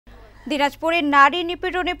দিনাজপুরে নারী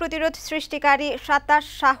নিপীড়নে প্রতিরোধ সৃষ্টিকারী ২৭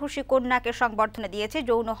 সাহসী কন্যাকে সংবর্ধনা দিয়েছে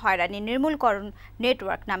যৌন হয়রানি নির্মূলকরণ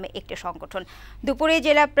নেটওয়ার্ক নামে একটি সংগঠন। দুপুরে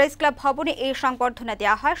জেলা প্রেস ক্লাব ভবনে এই সংবর্ধনা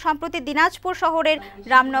দেওয়া হয়। সম্প্রতি দিনাজপুর শহরের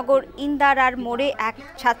রামনগর ইন্দারার মোড়ে এক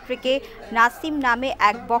ছাত্রীকে নাসিম নামে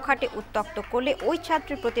এক বখাটে উত্ত্যক্ত করলে ওই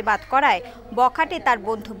ছাত্রীর প্রতিবাদ করায় বখাটে তার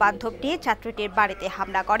বন্ধু বান্ধব নিয়ে ছাত্রীটির বাড়িতে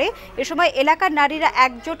হামলা করে। এ সময় এলাকার নারীরা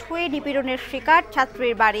একজোট হয়ে নিপীড়নের শিকার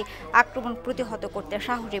ছাত্রীর বাড়ি আক্রমণ প্রতিহত করতে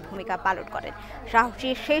সাহসী ভূমিকা পালন করেন। সাহসী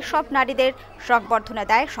সেই সব নারীদের সংবর্ধনা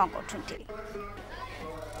দেয় সংগঠনটি।